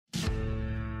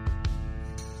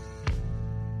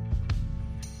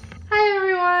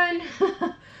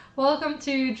Welcome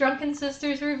to Drunken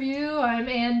Sisters Review. I'm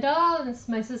Ann Dahl, and this is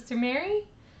my sister Mary.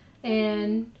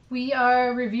 And we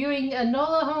are reviewing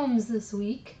Enola Holmes this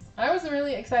week. I was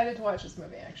really excited to watch this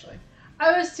movie, actually.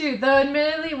 I was too, though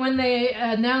admittedly when they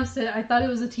announced it, I thought it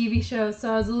was a TV show,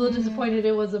 so I was a little disappointed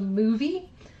it was a movie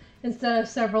instead of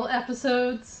several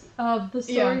episodes of the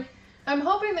story. Yeah. I'm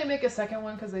hoping they make a second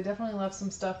one because they definitely left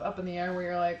some stuff up in the air where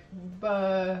you're like,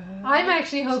 but... I'm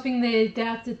actually hoping they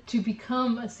adapt it to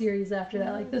become a series after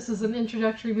that. Like, this is an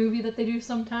introductory movie that they do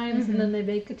sometimes, and then they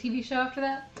make a TV show after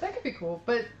that. That could be cool.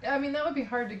 But, I mean, that would be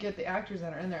hard to get the actors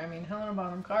that are in there. I mean, Helena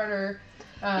Bonham Carter,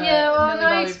 yeah, well, Millie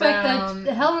I Bobby expect Brown.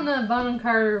 that Helena Bonham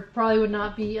Carter probably would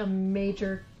not be a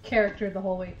major character the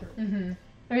whole way through. Mm-hmm.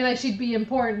 I mean, like, she'd be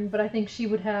important, but I think she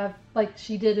would have, like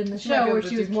she did in the She might be show, able where to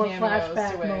she do was more cameos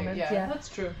flashback away. moments. Yeah. That's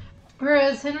true.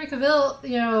 Whereas Henry Cavill,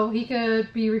 you know, he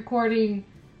could be recording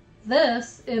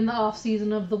this in the off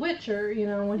season of The Witcher. You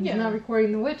know, when he's not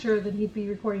recording The Witcher, then he'd be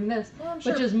recording this, Well, I'm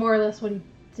sure. which is more or less what he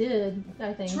did,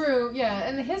 I think. True, yeah.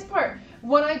 And his part,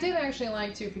 what I did actually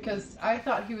like too, because I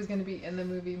thought he was going to be in the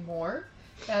movie more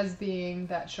as being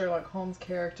that Sherlock Holmes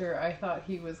character. I thought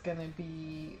he was going to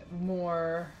be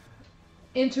more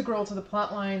integral to the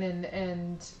plot line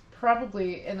and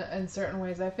probably in certain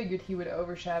ways I figured he would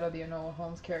overshadow the Enola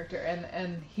Holmes character,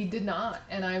 and he did not.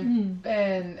 And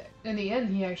and in the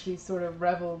end he actually sort of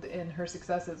reveled in her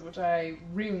successes, which I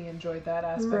really enjoyed that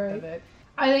aspect of it.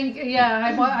 I think,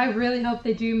 I really hope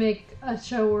they do make a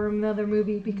show or another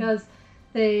movie, because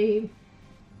they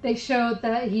showed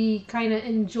that he kind of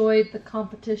enjoyed the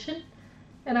competition,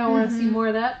 and I want to see more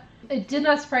of that. It did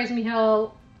not surprise me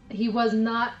how he was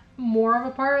not more of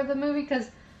a part of the movie, because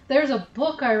there's a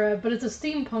book I read, but it's a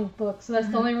steampunk book, so that's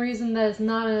the only reason that it's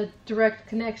not a direct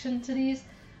connection to these,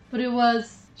 but it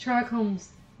was Sherlock Holmes'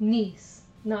 niece,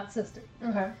 not sister.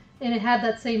 Okay. And it had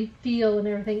that same feel and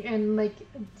everything, and like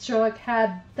Sherlock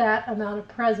had that amount of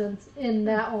presence in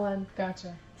that one.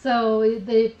 Gotcha. So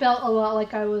they felt a lot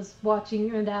like I was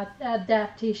watching an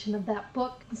adaptation of that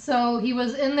book. So he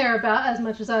was in there about as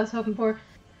much as I was hoping for.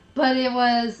 But it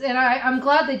was, and I'm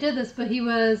glad they did this, but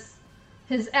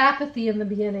his apathy in the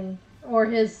beginning, or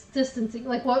his distancing,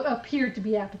 like what appeared to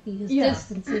be apathy, his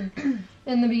distancing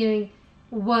in the beginning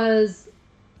was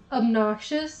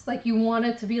obnoxious. Like, you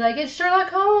wanted to be like, it's Sherlock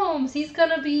Holmes, he's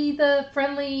gonna be the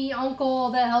friendly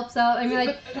uncle that helps out. I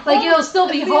mean, like it'll still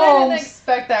be Holmes. I didn't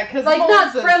expect that, because like,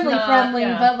 Holmes not friendly,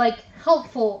 yeah. but like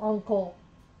helpful uncle,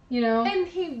 you know. And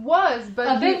he was,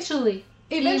 but eventually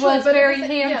he was but very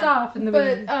hands off in the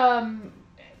beginning.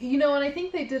 You know, and I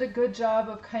think they did a good job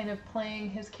of kind of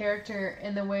playing his character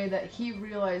in the way that he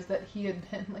realized that he had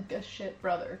been like a shit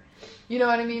brother. You know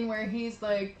what I mean? Where he's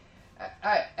like,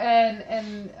 and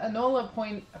Enola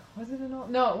was it Enola?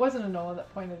 No, it wasn't Enola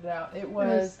that pointed it out. It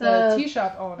was the tea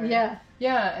shop owner. Yeah.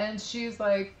 Yeah, and she's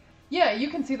like, yeah,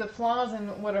 you can see the flaws in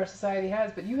what our society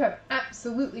has, but you have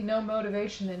absolutely no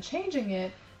motivation in changing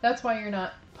it. That's why you're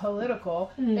not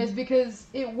political, is because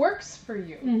it works for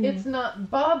you. It's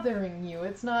not bothering you.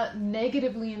 It's not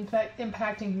negatively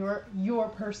impacting your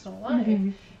personal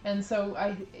life. And so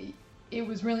it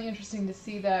was really interesting to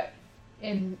see that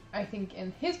I think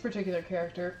in his particular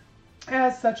character,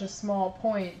 as such a small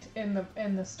point in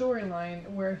the storyline,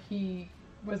 where he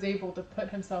was able to put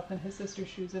himself in his sister's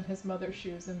shoes and his mother's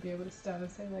shoes and be able to stand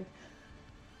and say like,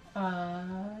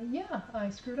 yeah, I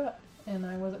screwed up and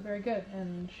I wasn't very good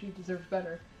and she deserves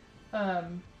better.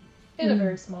 In a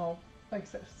very small, like I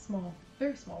said,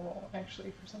 very small role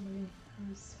actually for somebody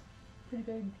who's pretty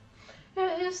big.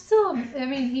 Yeah, it was still, I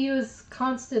mean, he was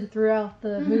constant throughout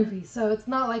the movie, so it's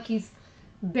not like he's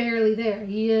barely there.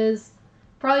 He is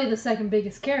probably the second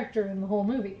biggest character in the whole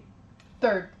movie.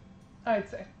 Third, I'd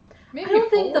say. Maybe I don't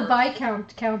think the fourth.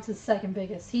 Viscount counts as second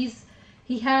biggest.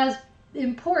 He has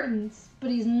importance,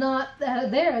 but he's not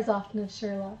there as often as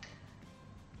Sherlock.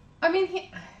 I mean,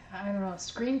 I don't know,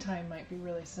 screen time might be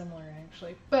really similar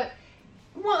actually. But,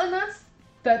 well, and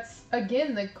that's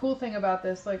again, the cool thing about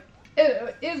this, like,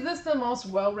 is this the most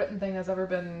well-written thing that's ever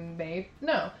been made?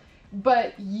 No.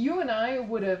 But you and I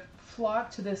would have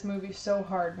flocked to this movie so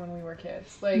hard when we were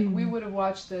kids. Like, we would have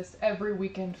watched this every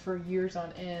weekend for years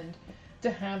on end to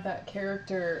have that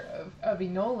character of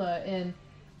Enola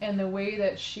and the way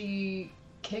that she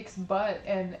kicks butt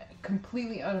and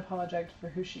completely unapologetic for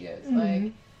who she is.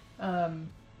 Like,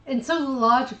 and so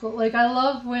logical. Like, I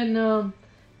love when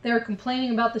they were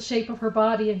complaining about the shape of her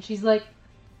body, and she's like,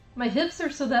 my hips are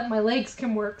so that my legs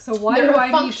can work, so why do I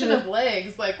need function of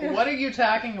legs? Like, what are you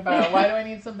talking about? Why do I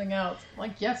need something else? I'm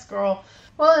like, yes, girl.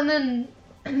 Well, and then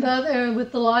the other,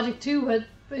 with the logic too, but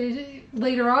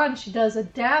later on she does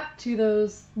adapt to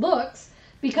those looks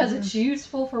because it's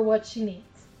useful for what she needs.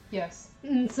 Yes.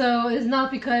 And so it's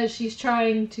not because she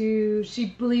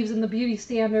believes in the beauty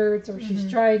standards or she's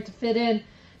trying to fit in.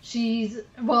 She's,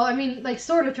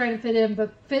 sort of trying to fit in,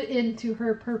 but fit into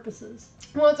her purposes.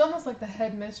 Well, it's almost like the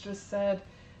headmistress said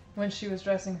when she was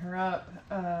dressing her up,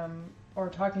 or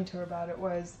talking to her about it,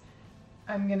 was,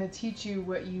 I'm going to teach you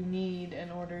what you need in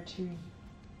order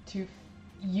to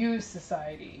use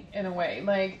society in a way.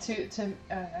 Like,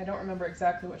 I don't remember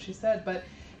exactly what she said, but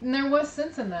and there was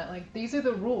sense in that. Like, these are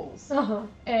the rules. Uh-huh.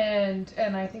 And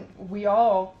I think we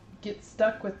all get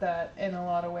stuck with that in a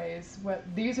lot of ways.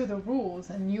 These are the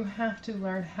rules, and you have to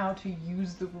learn how to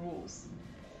use the rules.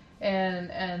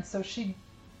 And so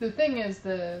the thing is,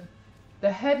 the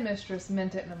headmistress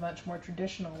meant it in a much more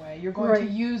traditional way. You're going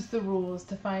to use the rules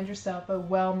to find yourself a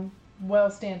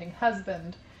well-standing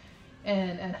husband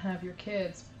and have your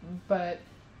kids. But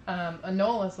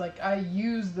Enola's like, I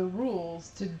use the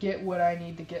rules to get what I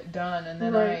need to get done, and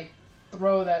then I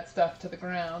throw that stuff to the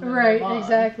ground. Right,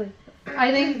 exactly.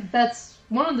 I think that's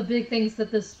one of the big things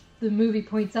that the movie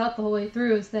points out the whole way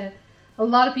through, is that a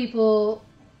lot of people,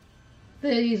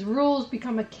 these rules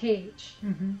become a cage.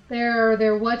 Mm-hmm.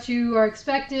 They're what you are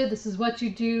expected. This is what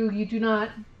you do. You do not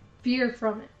veer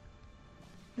from it.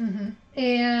 Mm-hmm.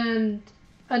 And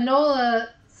Enola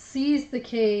sees the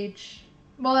cage.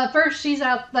 Well, at first she's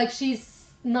out, like, she's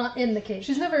not in the cage.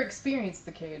 She's never experienced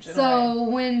the cage. So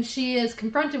when she is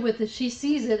confronted with it, she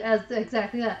sees it as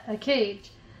exactly that, a cage.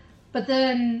 But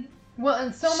then... Well,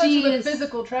 and so much of the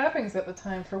physical trappings at the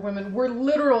time for women were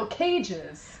literal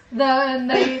cages.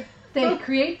 And they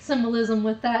create symbolism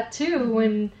with that, too, mm-hmm.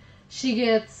 when she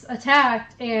gets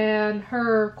attacked and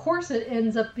her corset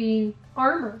ends up being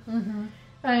armor. Mm-hmm.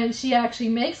 And she actually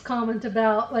makes comment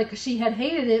about, like, she had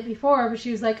hated it before, but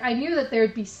she was like, I knew that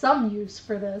there'd be some use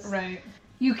for this. Right.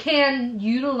 You can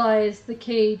utilize the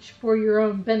cage for your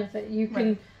own benefit. You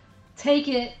can take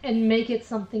it and make it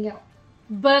something else.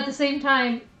 But at the same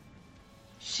time,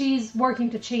 she's working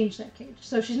to change that cage.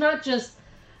 So she's not just,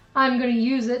 I'm going to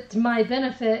use it to my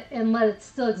benefit and let it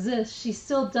still exist. She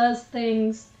still does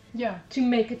things to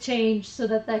make a change so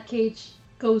that cage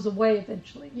goes away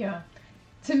eventually. Yeah.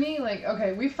 To me, like,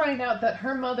 okay, we find out that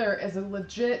her mother is a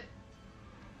legit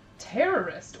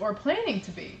terrorist, or planning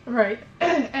to be. Right.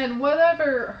 And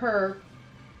whatever her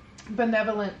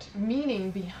benevolent meaning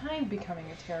behind becoming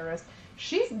a terrorist,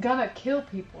 she's gonna kill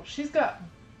people. She's got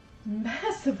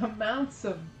massive amounts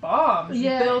of bombs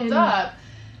built up.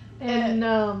 And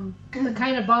the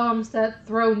kind of bombs that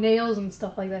throw nails and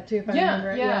stuff like that, too, if I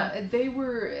remember. Yeah, they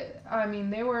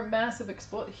were massive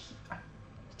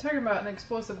talking about an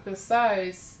explosive this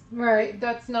size, right?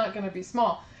 That's not going to be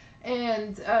small.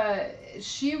 And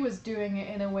she was doing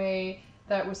it in a way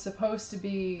that was supposed to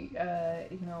be,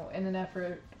 in an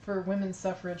effort for women's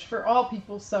suffrage, for all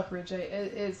people's suffrage.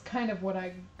 Is kind of what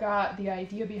I got the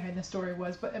idea behind the story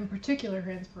was, but in particular,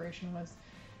 her inspiration was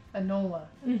Enola,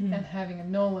 mm-hmm. and having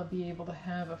Enola be able to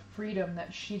have a freedom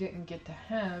that she didn't get to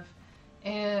have,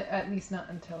 and at least not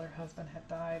until her husband had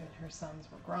died and her sons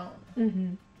were grown.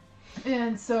 Mm-hmm.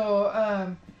 And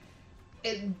so,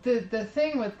 the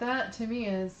thing with that to me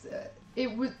is,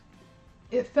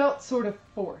 it felt sort of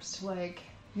forced. Like,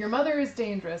 your mother is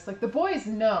dangerous. Like, the boys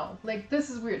know. Like, this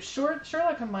is weird.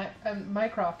 Sherlock and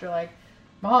Mycroft are like,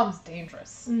 Mom's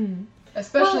dangerous. Mm.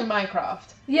 Especially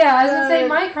Mycroft. Yeah, I was going to say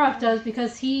Mycroft does,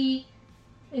 because he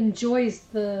enjoys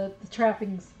the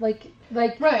trappings. Like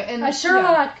right, and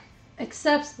Sherlock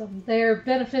accepts them. They're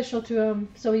beneficial to him,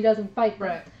 so he doesn't fight them.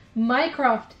 Right.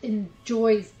 Mycroft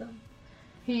enjoys them.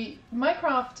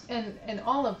 Mycroft, and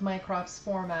all of Mycroft's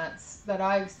formats that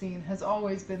I've seen, has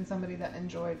always been somebody that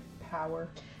enjoyed power.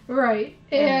 Right.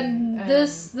 And the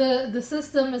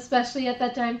system, especially at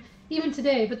that time, even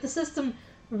today, but the system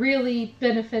really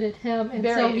benefited him, and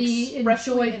so he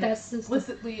enjoyed that system.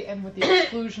 Explicitly and with the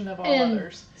exclusion of all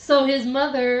others. So his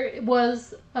mother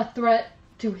was a threat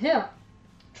to him.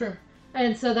 True.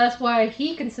 And so that's why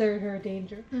he considered her a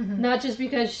danger. Mm-hmm. Not just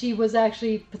because she was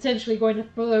actually potentially going to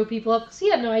blow people up, because he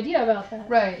had no idea about that.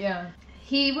 Right, yeah.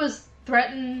 He was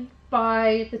threatened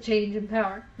by the change in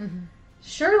power. Mm-hmm.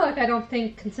 Sherlock, I don't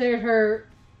think, considered her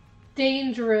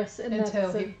dangerous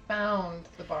until he found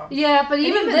the bomb. Yeah, but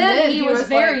even then he was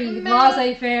very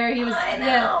laissez-faire. He was, I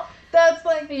know. That's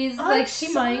like, he's like,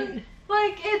 she might.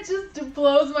 Like, it just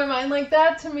blows my mind. Like,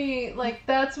 that to me, like,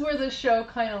 that's where the show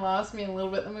kind of lost me a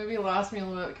little bit. The movie lost me a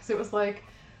little bit, because it was like,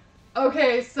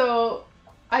 okay, so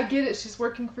I get it. She's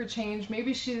working for change.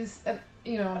 Maybe she's, a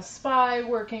spy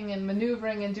working and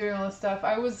maneuvering and doing all this stuff.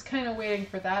 I was kind of waiting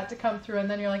for that to come through,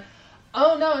 and then you're like,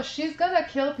 oh no, she's gonna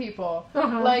kill people.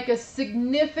 Uh-huh. Like, a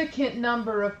significant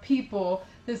number of people.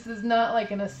 This is not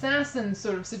like an assassin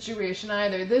sort of situation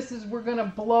either. This is, we're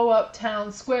gonna blow up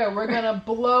town square. We're gonna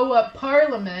blow up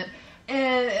Parliament,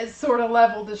 and it's sort of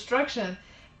level destruction.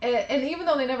 And even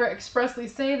though they never expressly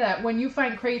say that, when you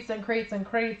find crates and crates and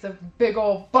crates of big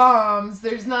old bombs,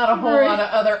 there's not a whole lot of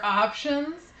other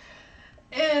options.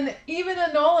 And even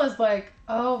Enola's like,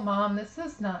 oh, Mom, this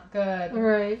is not good.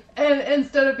 Right. And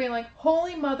instead of being like,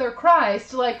 Holy Mother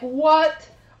Christ, like, what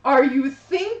are you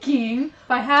thinking?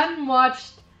 If I hadn't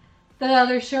watched the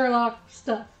other Sherlock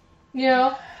stuff, you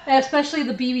know, especially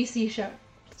the BBC show.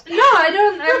 No,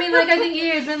 I mean, like, I think he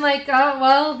had been like, oh,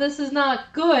 well, this is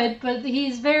not good, but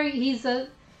he's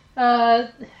I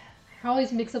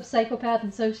always mix up psychopath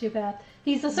and sociopath.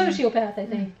 He's a sociopath, I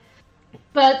think.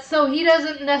 But, so he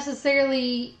doesn't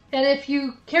necessarily, and if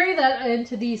you carry that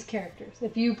into these characters,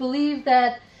 if you believe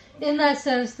that, in that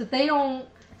sense, that they don't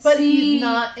see he's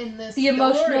not in this the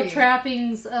emotional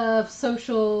trappings of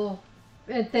social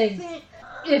things.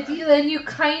 Then you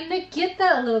kind of get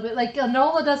that a little bit. Like,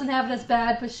 Enola doesn't have it as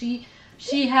bad, but she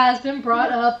has been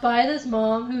brought up by this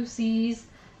mom who sees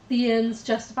the ends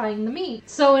justifying the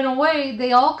means. So in a way,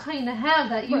 they all kind of have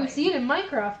that. You see it in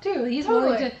Mycroft too. He's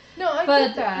willing to. No, I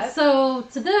get that. So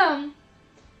to them,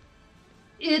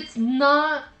 it's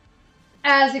not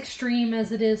as extreme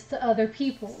as it is to other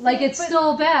people. Like, it's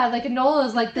still bad. Like,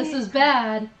 Enola's like, this is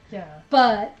bad. Yeah.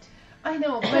 But I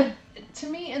know, but to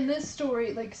me, in this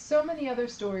story, like so many other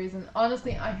stories, and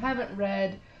honestly, I haven't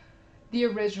read the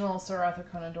original Sir Arthur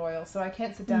Conan Doyle, so I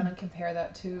can't sit down and compare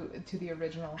that to the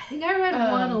original. I think I read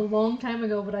one a long time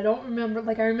ago, but I don't remember.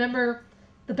 Like, I remember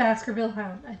the Baskerville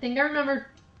Hound. I think I remember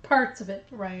parts of it.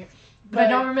 Right. But I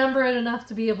don't remember it enough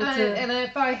to be able to... And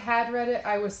if I had read it,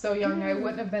 I was so young, I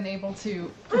wouldn't have been able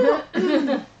to...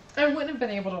 I wouldn't have been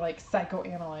able to, like,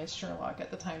 psychoanalyze Sherlock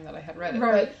at the time that I had read it.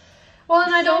 Right. But, well,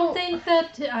 and I don't think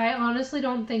that... I honestly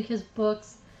don't think his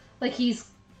books... Like, he's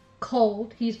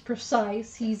cold, he's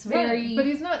precise, he's very... Right, but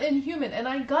he's not inhuman, and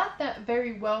I got that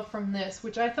very well from this,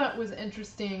 which I thought was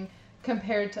interesting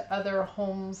compared to other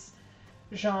Holmes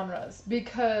genres,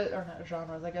 because, or not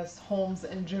genres, I guess Holmes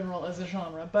in general is a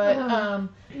genre, but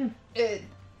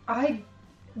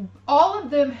all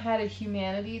of them had a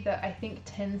humanity that I think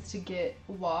tends to get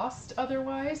lost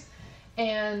otherwise,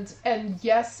 and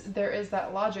yes, there is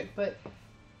that logic, but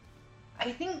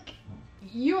I think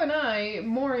you and I,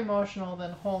 more emotional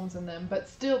than Holmes and them, but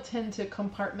still tend to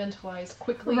compartmentalize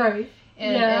quickly. Right.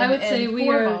 And, I would say we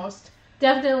foremost, are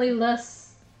definitely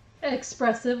less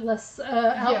expressive, less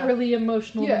outwardly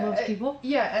emotional than most people.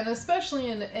 Yeah, and especially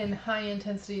in high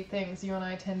intensity things, you and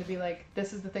I tend to be like,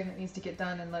 this is the thing that needs to get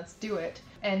done and let's do it.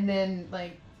 And then,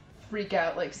 like, freak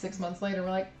out like 6 months later, we're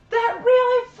like, that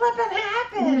really flippin'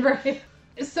 happened! Right.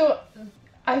 So,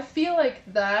 I feel like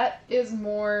that is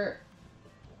more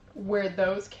where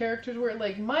those characters were.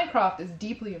 Like, Mycroft is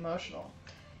deeply emotional.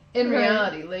 In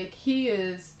reality, like, he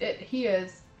is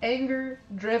anger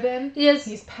driven. Yes.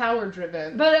 He's power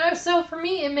driven. But so for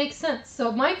me, it makes sense.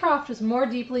 So Mycroft is more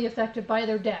deeply affected by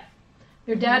their dad.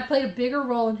 Their dad played a bigger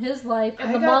role in his life,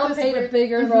 and the mom played a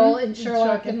bigger role in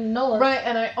Sherlock and Enola. Right,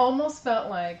 and I almost felt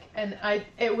like,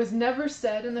 it was never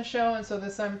said in the show, and so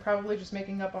this I'm probably just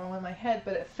making up all in my head,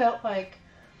 but it felt like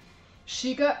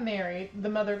she got married, the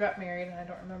mother got married, and I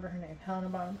don't remember her name, Helena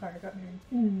Bonham Carter got married.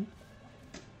 Mm-hmm.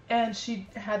 And she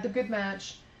had the good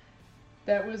match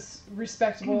that was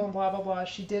respectable and blah, blah, blah.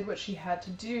 She did what she had to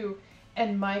do,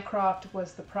 and Mycroft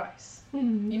was the price.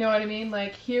 Mm-hmm. You know what I mean?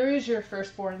 Like, here is your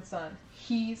firstborn son.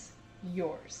 He's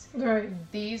yours. Right.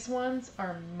 These ones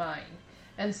are mine.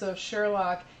 And so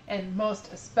Sherlock, and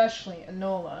most especially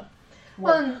Enola,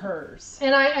 were hers.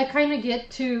 And I kind of get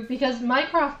to, because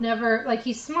Mycroft never, like,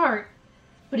 he's smart,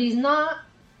 but he's not,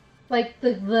 like,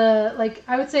 like,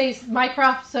 I would say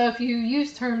Mycroft, so if you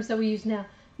use terms that we use now,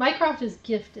 Mycroft is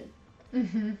gifted.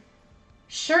 Mm-hmm.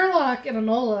 Sherlock and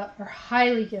Enola are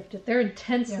highly gifted. They're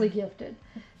intensely gifted.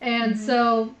 And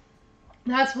so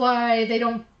that's why they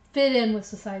don't fit in with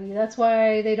society. That's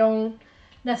why they don't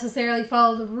necessarily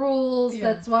follow the rules.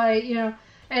 Yeah. That's why, you know,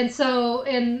 and so,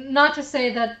 and not to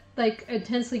say that, like,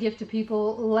 intensely gifted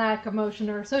people lack emotion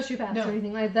or sociopaths or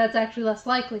anything like that. That's actually less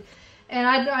likely. And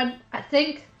I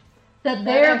think that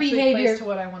their behavior plays to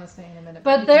what I want to say in a minute.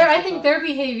 But I think their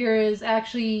behavior is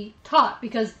actually taught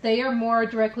because they are more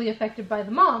directly affected by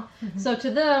the mom. Mm-hmm. So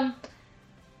to them,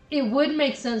 it would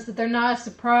make sense that they're not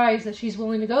surprised that she's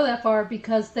willing to go that far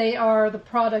because they are the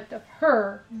product of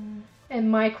her, and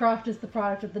Mycroft is the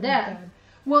product of the dad. Okay.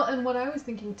 Well, and what I was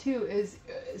thinking too is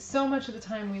so much of the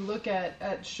time we look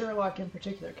at Sherlock in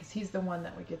particular, because he's the one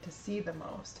that we get to see the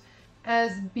most,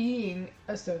 as being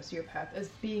a sociopath, as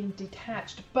being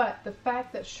detached. But the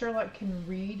fact that Sherlock can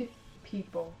read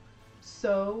people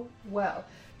so well.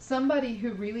 Somebody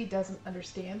who really doesn't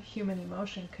understand human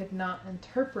emotion could not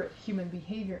interpret human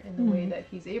behavior in the way that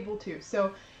he's able to.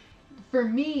 So for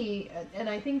me, and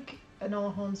I think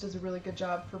Enola Holmes does a really good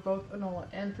job for both Enola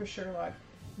and for Sherlock,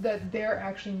 that they're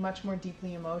actually much more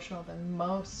deeply emotional than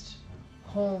most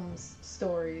Holmes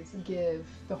stories give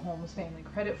the Holmes family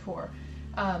credit for.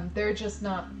 They're just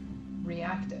not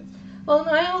reactive. Well, and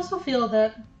I also feel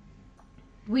that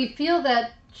we feel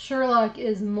that Sherlock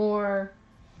is more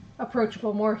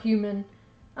approachable, more human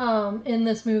in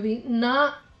this movie,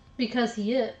 not because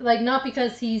he is, not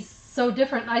because he's so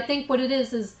different. I think what it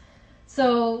is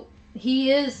so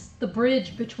he is the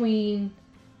bridge between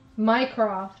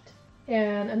Mycroft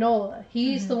and Enola.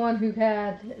 He's the one who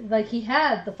had, he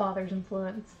had the father's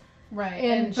influence. Right,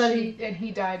 and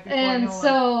he died before And Enola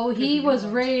so he was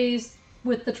raised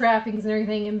with the trappings and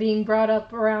everything and being brought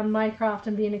up around Mycroft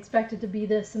and being expected to be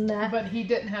this and that. But he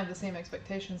didn't have the same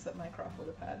expectations that Mycroft would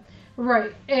have had.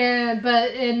 Right, and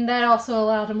that also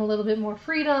allowed him a little bit more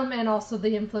freedom and also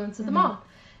the influence of the mom.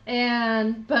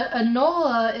 But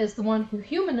Enola is the one who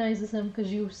humanizes him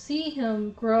because you see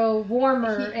him grow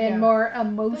warmer and more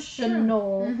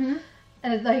emotional.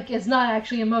 And it's not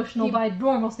actually emotional by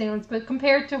normal standards, but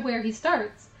compared to where he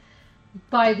starts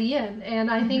by the end. And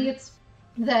I think it's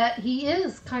that he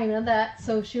is kind of that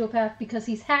sociopath because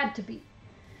he's had to be.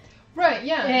 Right,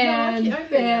 yeah. And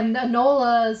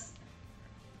Enola's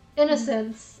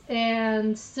innocence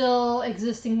and still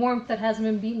existing warmth that hasn't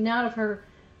been beaten out of her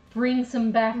brings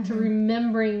him back to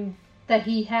remembering that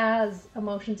he has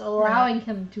emotions, allowing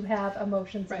him to have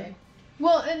emotions. Right.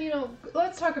 Well, and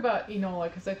let's talk about Enola,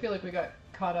 because I feel like we got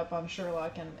caught up on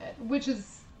Sherlock, which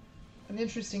is an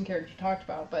interesting character talked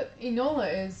about. But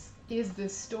Enola is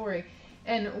this story,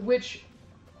 and which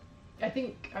I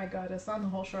think I got us on the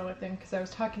whole Sherlock thing because I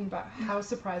was talking about how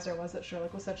surprised I was that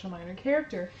Sherlock was such a minor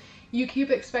character. You keep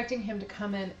expecting him to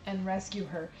come in and rescue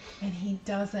her, and he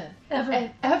doesn't.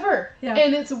 Ever. Yeah.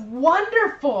 And it's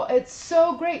wonderful. It's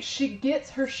so great. She gets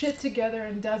her shit together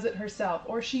and does it herself.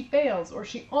 Or she fails, or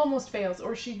she almost fails,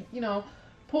 or she,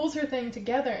 pulls her thing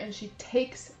together and she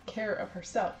takes care of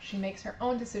herself. She makes her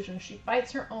own decisions. She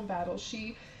fights her own battles.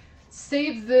 She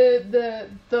saves the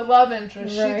love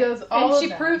interest. Right. She does all of that. And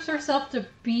she proves herself to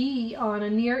be on a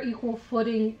near equal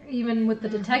footing even with the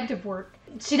detective work.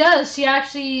 She does.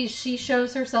 She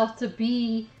shows herself to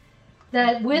be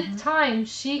that with time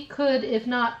she could, if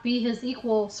not be his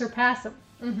equal, surpass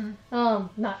him.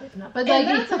 Not if not, but and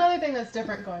that's another thing that's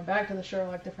different. Going back to the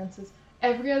Sherlock differences,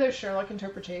 every other Sherlock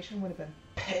interpretation would have been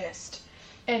pissed,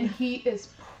 and he is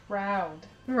proud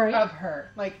of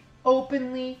her,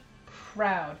 openly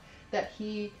proud that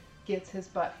he gets his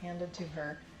butt handed to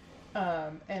her.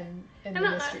 And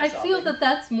I feel that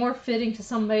that's more fitting to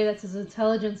somebody that's as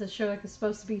intelligent as Sherlock is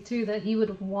supposed to be too. That he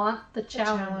would want the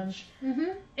challenge.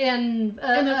 And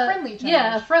a friendly challenge.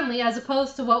 Yeah, a friendly, as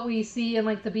opposed to what we see in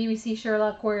the BBC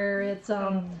Sherlock, where it's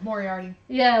Moriarty.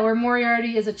 Yeah, where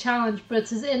Moriarty is a challenge, but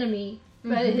it's his enemy.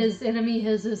 But his enemy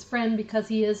is his friend because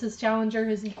he is his challenger,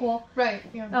 his equal. Right.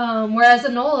 Yeah. Whereas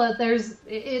Enola,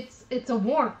 it's a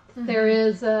warmth. There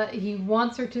is he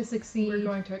wants her to succeed. We're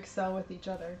going to excel with each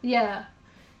other. Yeah,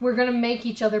 we're going to make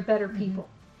each other better people.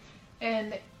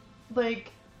 And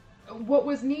what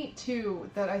was neat too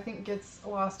that I think gets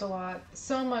lost a lot,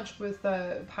 so much with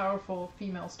powerful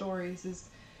female stories, is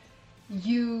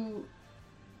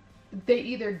they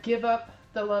either give up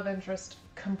the love interest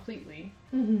completely,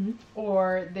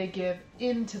 or they give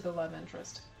into the love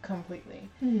interest completely.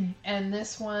 And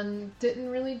this one didn't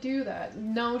really do that.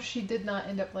 No, she did not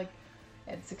end up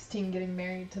at 16 getting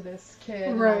married to this kid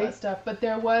and all that stuff, but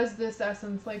there was this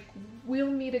essence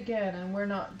we'll meet again and we're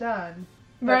not done,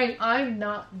 but I'm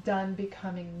not done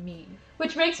becoming me.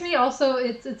 Which makes me also,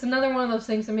 it's another one of those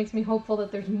things that makes me hopeful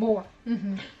that there's more,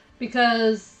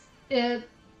 because it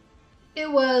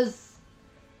was,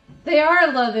 they are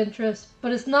a love interest,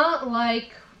 but it's not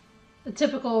like a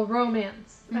typical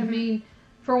romance. I mean,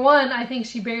 for one, I think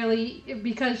she barely,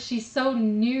 because she's so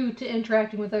new to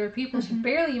interacting with other people, she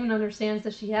barely even understands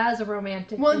that she has a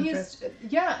romantic interest.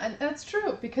 And that's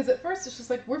true, because at first it's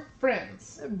just we're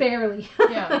friends. Barely.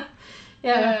 Yeah.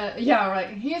 Right.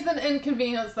 He's an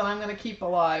inconvenience that I'm going to keep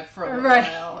alive for a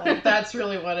while, and that's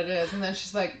really what it is. And then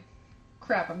she's like,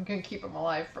 crap, I'm going to keep him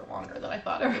alive for longer than I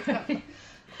thought it was going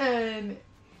to.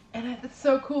 And it's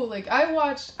so cool. I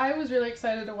was really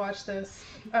excited to watch this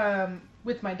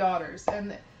with my daughters.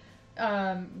 And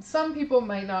some people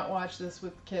might not watch this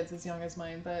with kids as young as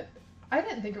mine, but I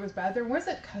didn't think it was bad. There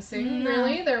wasn't cussing,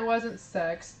 really. There wasn't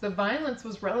sex. The violence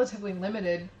was relatively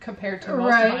limited compared to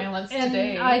most violence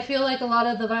today. And I feel like a lot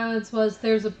of the violence was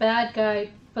there's a bad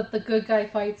guy but the good guy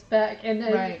fights back. And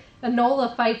Right.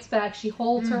 Enola fights back. She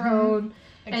holds her own.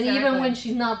 Exactly. And even when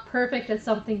she's not perfect at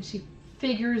something, she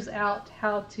figures out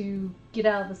how to get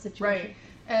out of the situation. Right.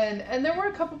 And there were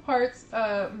a couple parts,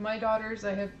 my daughters,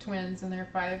 I have twins, and they're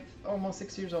 5, almost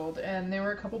 6 years old, and there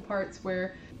were a couple parts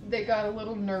where they got a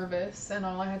little nervous, and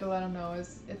all I had to let them know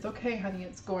is, it's okay, honey,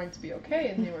 it's going to be okay,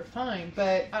 and they were fine.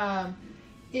 But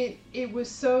it was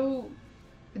so,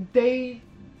 they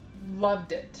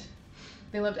loved it.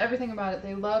 They loved everything about it.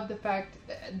 They loved the fact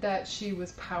that she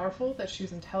was powerful, that she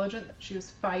was intelligent, that she was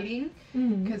fighting,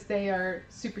 because they are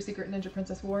super secret ninja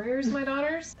princess warriors, my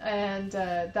daughters, and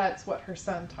that's what her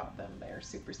son taught them. They are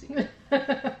super secret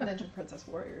ninja princess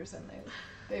warriors, and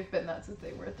they've been that since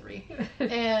they were 3.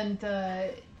 And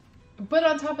but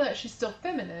on top of that, she's still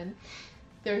feminine.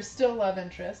 There's still love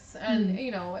interests, and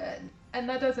you know. And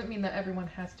that doesn't mean that everyone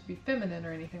has to be feminine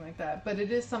or anything like that, but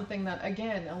it is something that,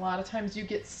 again, a lot of times you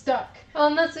get stuck.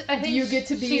 And that's, I think do you get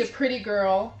to be a pretty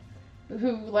girl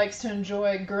who likes to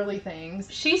enjoy girly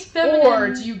things? She's feminine.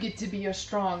 Or do you get to be a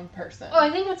strong person? Oh, I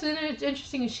think what's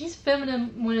interesting is she's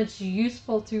feminine when it's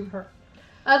useful to her.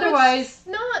 Otherwise... It's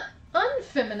not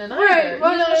unfeminine either. Right.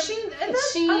 Well, you know,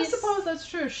 I I suppose that's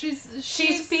true. She's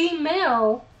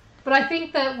female. But I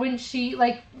think that when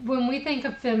we think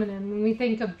of feminine, when we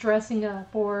think of dressing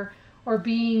up or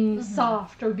being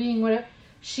soft or being whatever,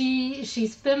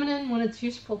 she's feminine when it's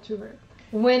useful to her.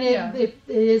 When it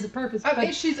is a purpose. I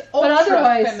mean, she's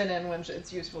ultra feminine when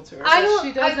it's useful to her.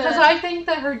 Because I think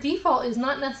that her default is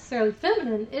not necessarily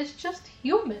feminine, it's just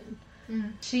human.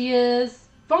 She is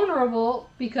vulnerable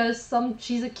because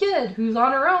she's a kid who's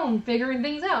on her own figuring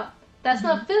things out. That's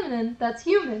not feminine, that's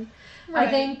human. Right.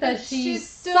 I think that she's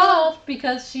soft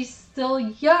because she's still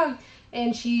young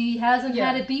and she hasn't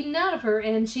had it beaten out of her,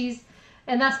 and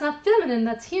that's not feminine,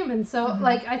 that's human. So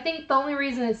I think the only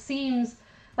reason it seems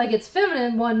like it's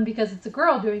feminine, one, because it's a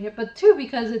girl doing it, but two,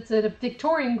 because it's a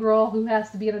Victorian girl who has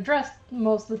to be in a dress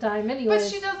most of the time anyway. But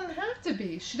she doesn't have to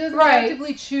be. She doesn't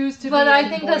actively choose to be.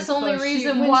 she's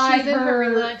in her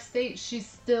relaxed state, she's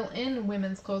still in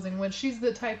women's clothing. When she's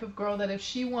the type of girl that if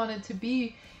she wanted to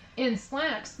be in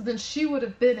slacks, then she would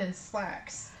have been in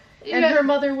slacks. And her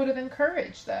mother would have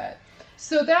encouraged that.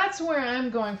 So that's where I'm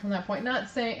going from that point. Not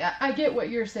saying, I get what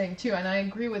you're saying too, and I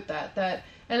agree with that.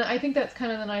 And I think that's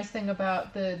kind of the nice thing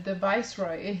about the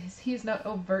Viceroy, is he's not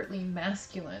overtly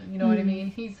masculine. You know what I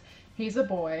mean? He's a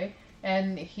boy,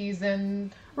 and he's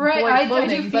in boy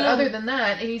clothing. But other than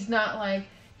that, he's not like,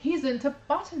 he's into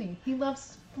botany. He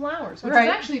loves flowers, which is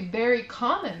actually very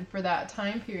common for that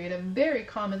time period. A very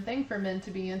common thing for men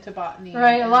to be into botany.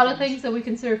 Right, a lot of things that we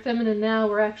consider feminine now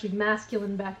were actually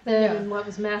masculine back then, and what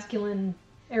was masculine,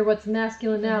 or what's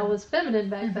masculine now, was feminine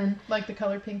back then. Like the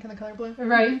color pink and the color blue.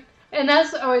 Right. And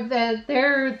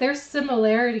their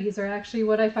similarities are actually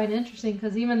what I find interesting,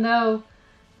 because even though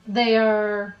they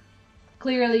are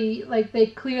clearly,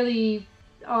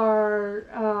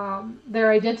 are,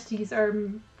 their identities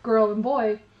are girl and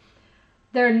boy,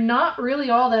 they're not really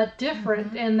all that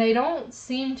different, and they don't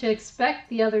seem to expect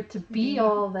the other to be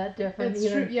all that different.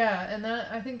 It's true, yeah, and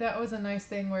I think that was a nice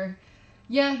thing where,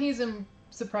 he's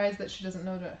surprised that she doesn't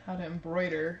know how to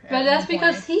embroider. But that's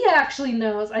because he actually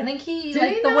knows. I think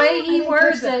the way he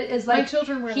words it is like, my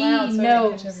children were loud, so I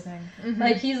didn't catch everything.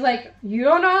 Like, he's like, you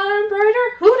don't know how to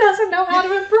embroider? Who doesn't know how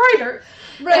to embroider?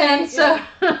 Right. And so,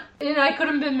 I could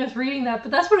have been misreading that,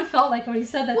 but that's what it felt like when he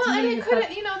said that to me. Well, and it couldn't,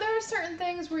 there are certain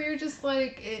things where you're just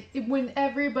like, when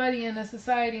everybody in a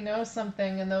society knows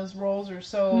something and those roles are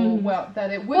so,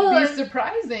 that it would be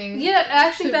surprising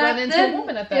actually to back run into then, a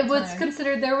woman at that time. It was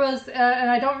considered, there was, and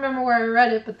I don't remember where I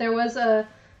read it, but there was a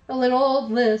little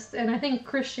old list, and I think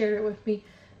Chris shared it with me,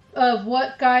 of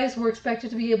what guys were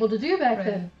expected to be able to do back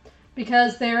then.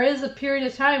 Because there is a period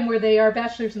of time where they are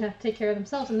bachelors and have to take care of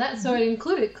themselves, and that so it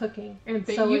included cooking and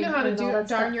but sewing. You know how to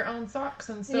darn your own socks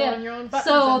and sew on your own buttons.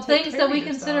 So things that we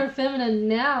consider feminine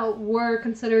now were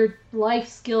considered life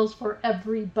skills for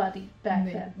everybody back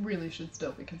then. They really should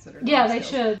still be considered. Yeah, they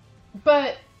should.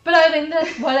 But I think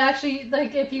that's what actually,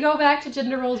 if you go back to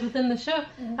gender roles within the show,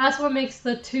 that's what makes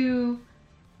the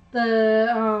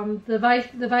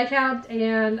Viscount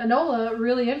and Enola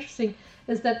really interesting.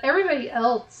 Is that everybody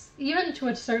else, even to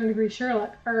a certain degree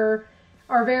Sherlock, are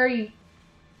very,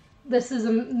 this is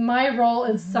my role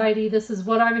in society, this is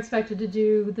what I'm expected to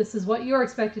do, this is what you're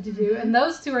expected to do, and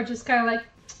those two are just kind of like,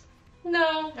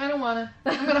 no. I don't want to.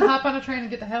 I'm going to hop on a train and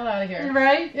get the hell out of here.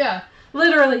 Right? Yeah.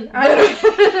 Literally.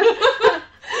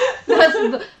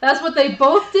 That's what they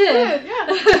both did.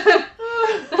 Yeah.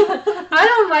 I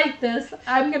don't like this.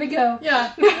 I'm going to go.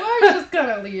 Yeah. We're just going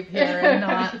to leave here and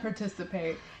not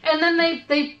participate. And then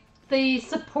they they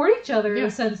support each other in a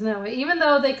sense in that way. Even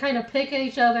though they kind of pick at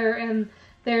each other and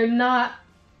they're not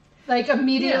like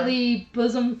immediately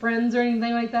bosom friends or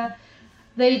anything like that,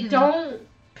 they don't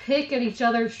pick at each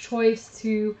other's choice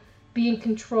to be in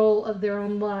control of their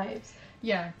own lives.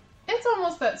 Yeah. It's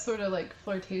almost that sort of like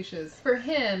flirtatious. For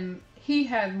him, he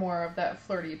had more of that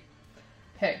flirty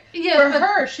pick. Yeah, for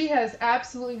her, she has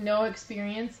absolutely no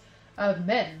experience of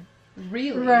men.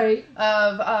 Really, right?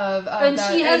 And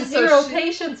that. She has zero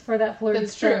patience for that flirty.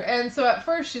 That's true. And so at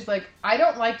first she's like, "I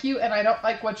don't like you, and I don't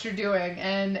like what you're doing,"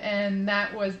 and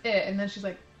that was it. And then she's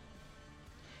like,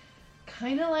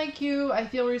 "Kind of like you. I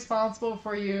feel responsible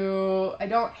for you. I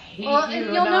don't hate you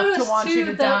enough to want you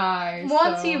to die."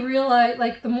 Once he realized,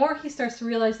 like, the more he starts to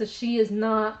realize that she is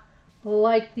not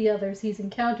like the others he's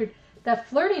encountered, that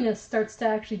flirtiness starts to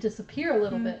actually disappear a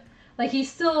little bit. Like, he's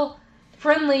still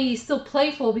friendly, he's still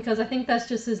playful, because I think that's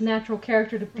just his natural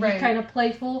character to be kind of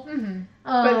playful.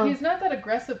 But he's not that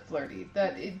aggressive flirty.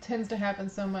 That it tends to happen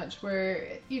so much where,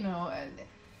 you know,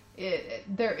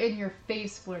 they're in your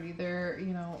face flirty. They're,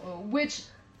 you know, which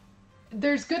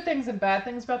there's good things and bad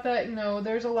things about that. You know,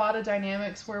 there's a lot of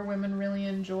dynamics where women really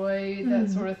enjoy that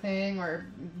sort of thing, or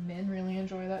men really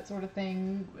enjoy that sort of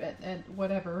thing, and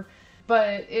whatever.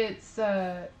 But it's,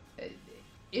 I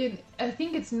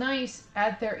think it's nice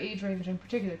at their age range in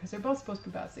particular, because they're both supposed to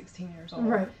be about 16 years old,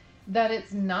 right? That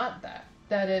it's not that.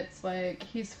 That it's like,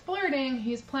 he's flirting,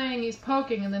 he's playing, he's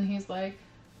poking, and then he's like,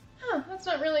 that's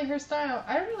not really her style.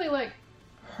 I really like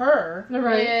her.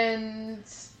 Right. And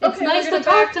it's nice to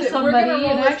talk to somebody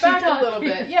and actually talk a little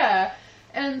bit. Yeah.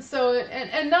 And so,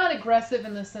 and not aggressive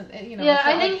in the sense, you know, yeah,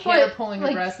 it's not like hair-pulling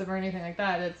aggressive or anything like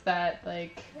that. It's that,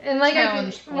 like, and like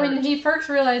when he first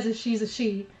realizes she's a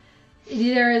she,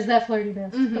 there is that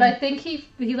flirtiness. But I think he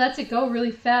lets it go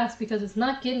really fast because it's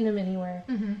not getting him anywhere.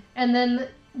 And then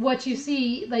what you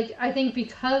see, like, I think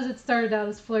because it started out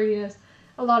as flirtiness,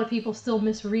 a lot of people still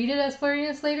misread it as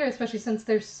flirtiness later, especially since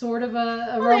there's sort of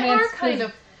a romance. They are kind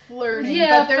of flirting,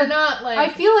 but they're not like... I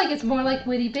feel like it's more like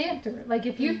witty banter. Like,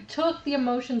 if you took the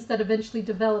emotions that eventually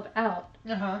develop out,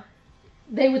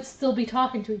 they would still be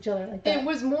talking to each other like that. It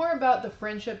was more about the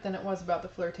friendship than it was about the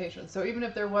flirtation. So even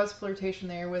if there was flirtation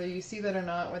there, whether you see that or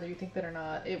not, whether you think that or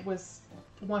not, it was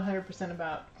 100%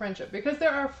 about friendship. Because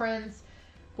there are friends...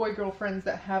 boy-girl friends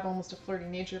that have almost a flirty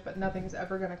nature, but nothing's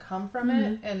ever going to come from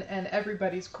it, and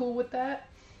everybody's cool with that.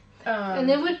 And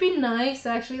it would be nice,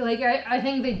 actually. Like, I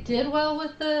think they did well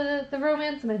with the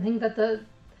romance, and I think that it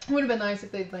would have been nice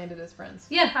if they'd landed as friends.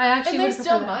 Yeah, I actually would. And they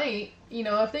still might, you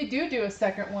know, if they do a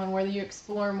second one where you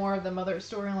explore more of the mother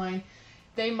storyline,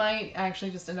 they might actually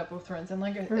just end up with friends, and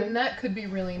and that could be a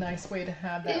really nice way to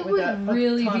have that. It would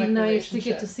really be nice to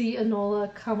get to see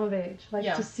Enola come of age, like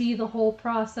to see the whole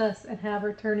process and have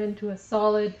her turn into a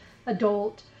solid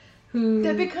adult.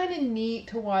 That'd be kind of neat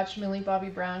to watch Millie Bobby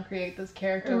Brown create this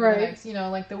character over the next, you know,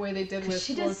 like the way they did with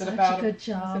she did such a good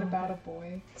job. Was it About a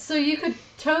Boy? So you could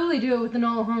totally do it with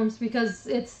Enola Holmes because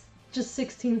it's just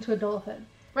 16 to adulthood.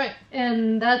 Right.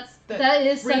 And that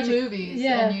is such 3 movies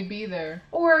and you'd be there.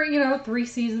 Or, you know, 3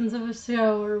 seasons of a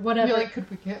show or whatever. You're like, could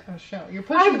we get a show? You're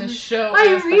pushing the show.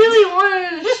 I really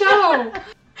wanted a show.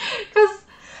 Because,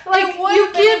 like,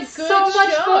 you get so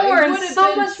much more and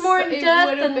so much more in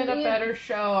depth. It would have been a better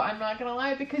show. I'm not going to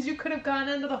lie, because you could have gone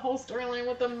into the whole storyline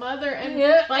with the mother and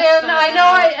I know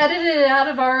I edited it out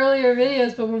of our earlier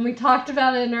videos, but when we talked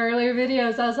about it in our earlier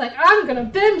videos, I was like, I'm going to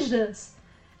binge this.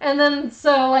 And then,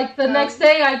 so, like, the next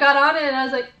day I got on it and I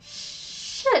was like,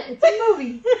 shit, it's a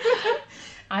movie.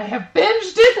 I have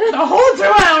binged it, the whole 2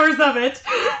 hours of it.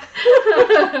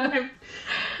 I'm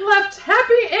left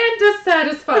happy and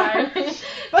dissatisfied.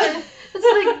 But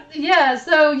it's like, yeah,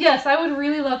 so, yes, I would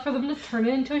really love for them to turn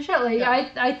it into a show. Like,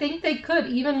 I think they could,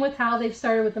 even with how they've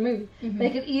started with the movie. They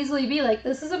could easily be like,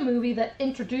 this is a movie that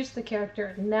introduced the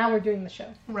character, and now we're doing the show.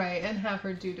 Right, and have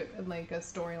her do, like, a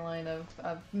storyline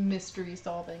of mystery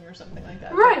solving or something like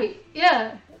that. Right,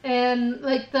 yeah. And,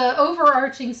 like, the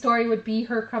overarching story would be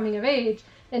her coming of age,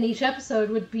 and each episode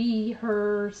would be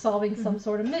her solving some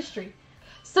sort of mystery.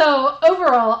 So,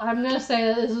 overall, I'm going to say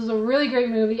that this was a really great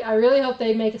movie. I really hope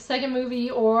they make a second movie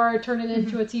or turn it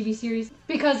into a TV series,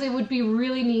 because it would be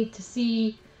really neat to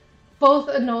see both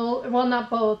Enola, well, not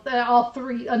both, all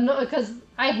 3, because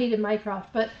I hated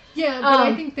Mycroft, but... Yeah, but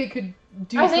I think they could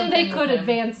do something. I think they could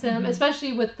advance him,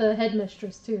 especially with the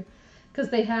headmistress, too, because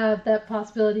they have that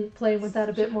possibility of playing with that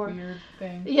a bit more. Weird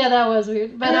thing. Yeah, that was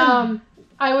weird. But,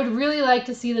 I would really like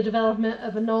to see the development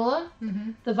of Enola,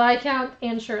 the Viscount,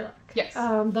 and Sherlock. Yes.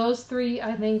 Those 3,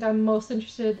 I think I'm most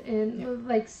interested in,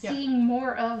 like, seeing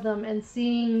more of them and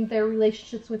seeing their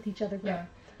relationships with each other grow. Yeah.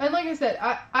 And like I said,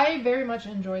 I very much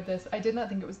enjoyed this. I did not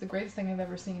think it was the greatest thing I've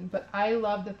ever seen, but I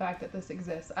love the fact that this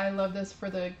exists. I love this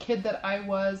for the kid that I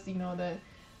was, you know,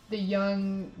 the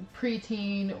young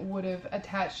preteen would have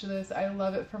attached to this. I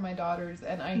love it for my daughters,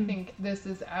 and I think this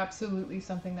is absolutely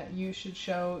something that you should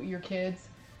show your kids.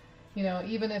 You know,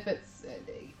 even if it's,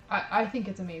 I think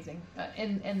it's amazing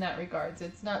in that regards.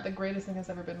 It's not the greatest thing that's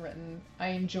ever been written. I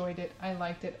enjoyed it. I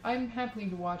liked it. I'm happy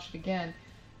to watch it again.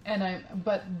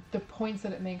 But the points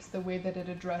that it makes, the way that it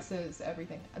addresses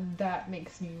everything, that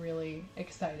makes me really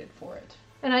excited for it.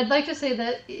 And I'd like to say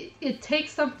that it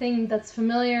takes something that's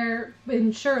familiar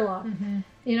in Sherlock. Mm-hmm.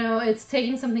 You know, it's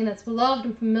taking something that's beloved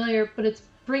and familiar, but it's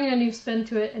bringing a new spin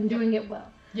to it and doing it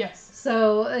well. Yes.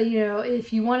 So, you know,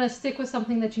 if you want to stick with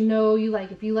something that you know you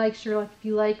like, if you like Sherlock, if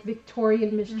you like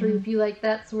Victorian mystery, if you like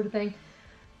that sort of thing,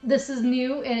 this is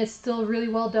new and it's still really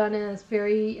well done and it's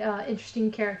very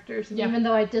interesting characters. And even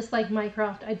though I dislike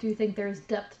Mycroft, I do think there's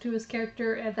depth to his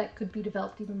character and that could be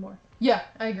developed even more. Yeah,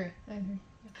 I agree.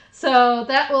 So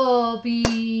that's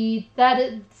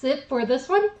it for this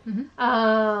one.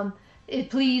 Mm-hmm.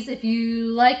 Please, if you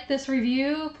like this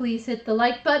review, please hit the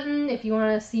like button. If you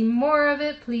want to see more of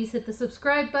it, please hit the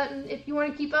subscribe button. If you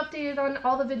want to keep updated on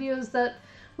all the videos that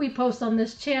we post on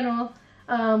this channel,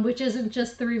 which isn't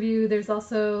just the review, there's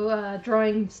also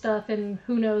drawing stuff, and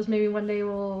who knows, maybe one day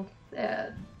we'll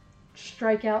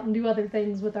strike out and do other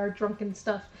things with our drunken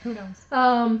stuff. Who knows?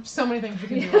 So many things we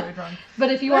can do while we're drunk.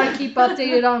 But if you want to keep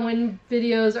updated on when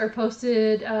videos are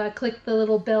posted, click the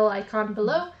little bell icon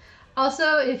below.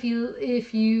 Also, if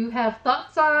you have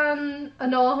thoughts on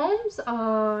Enola Holmes,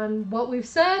 on what we've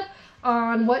said,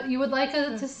 on what you would like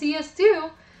to see us do,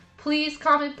 please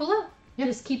comment below. Yep.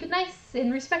 Just keep it nice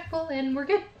and respectful, and we're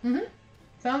good. Mm-hmm.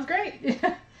 Sounds great.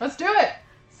 Let's do it.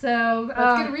 So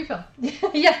let's get a refill.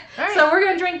 Yeah. All right. So we're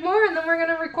gonna drink more, and then we're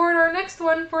gonna record our next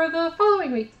one for the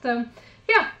following week. So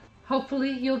yeah,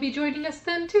 hopefully you'll be joining us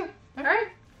then too. All right.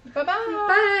 Bye-bye.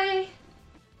 Bye.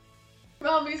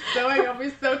 I'll be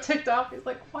so ticked off. He's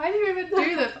like, why do you even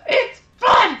do this?